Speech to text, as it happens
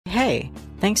hey,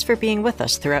 thanks for being with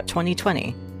us throughout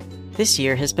 2020. This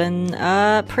year has been,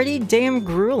 pretty damn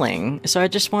grueling, so I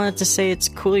just wanted to say it's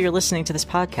cool you're listening to this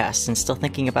podcast and still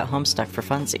thinking about Homestuck for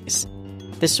funsies.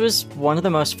 This was one of the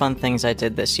most fun things I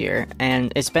did this year,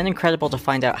 and it's been incredible to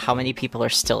find out how many people are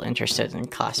still interested in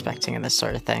cospecting and this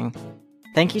sort of thing.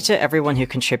 Thank you to everyone who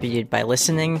contributed by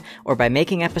listening, or by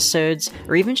making episodes,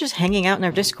 or even just hanging out in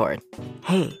our Discord.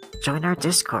 Hey, join our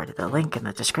Discord, the link in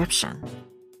the description.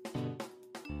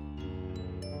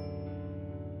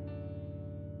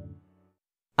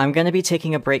 I'm going to be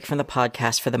taking a break from the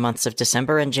podcast for the months of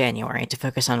December and January to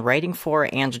focus on writing for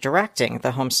and directing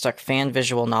the Homestuck fan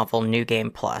visual novel New Game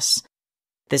Plus.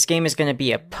 This game is going to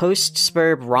be a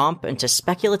post-Spurb romp into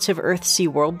speculative Earthsea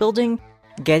world building,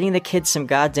 getting the kids some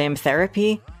goddamn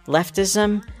therapy,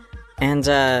 leftism,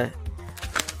 and,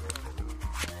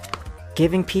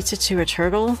 giving pizza to a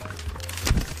turtle?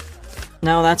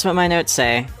 No, that's what my notes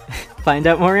say. Find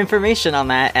out more information on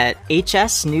that at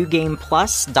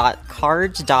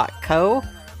hsnewgameplus.cards.co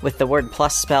with the word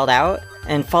plus spelled out,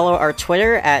 and follow our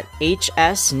Twitter at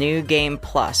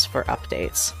hsnewgameplus for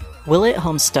updates. Will It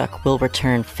Homestuck will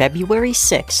return February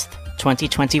 6th,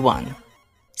 2021.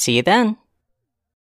 See you then!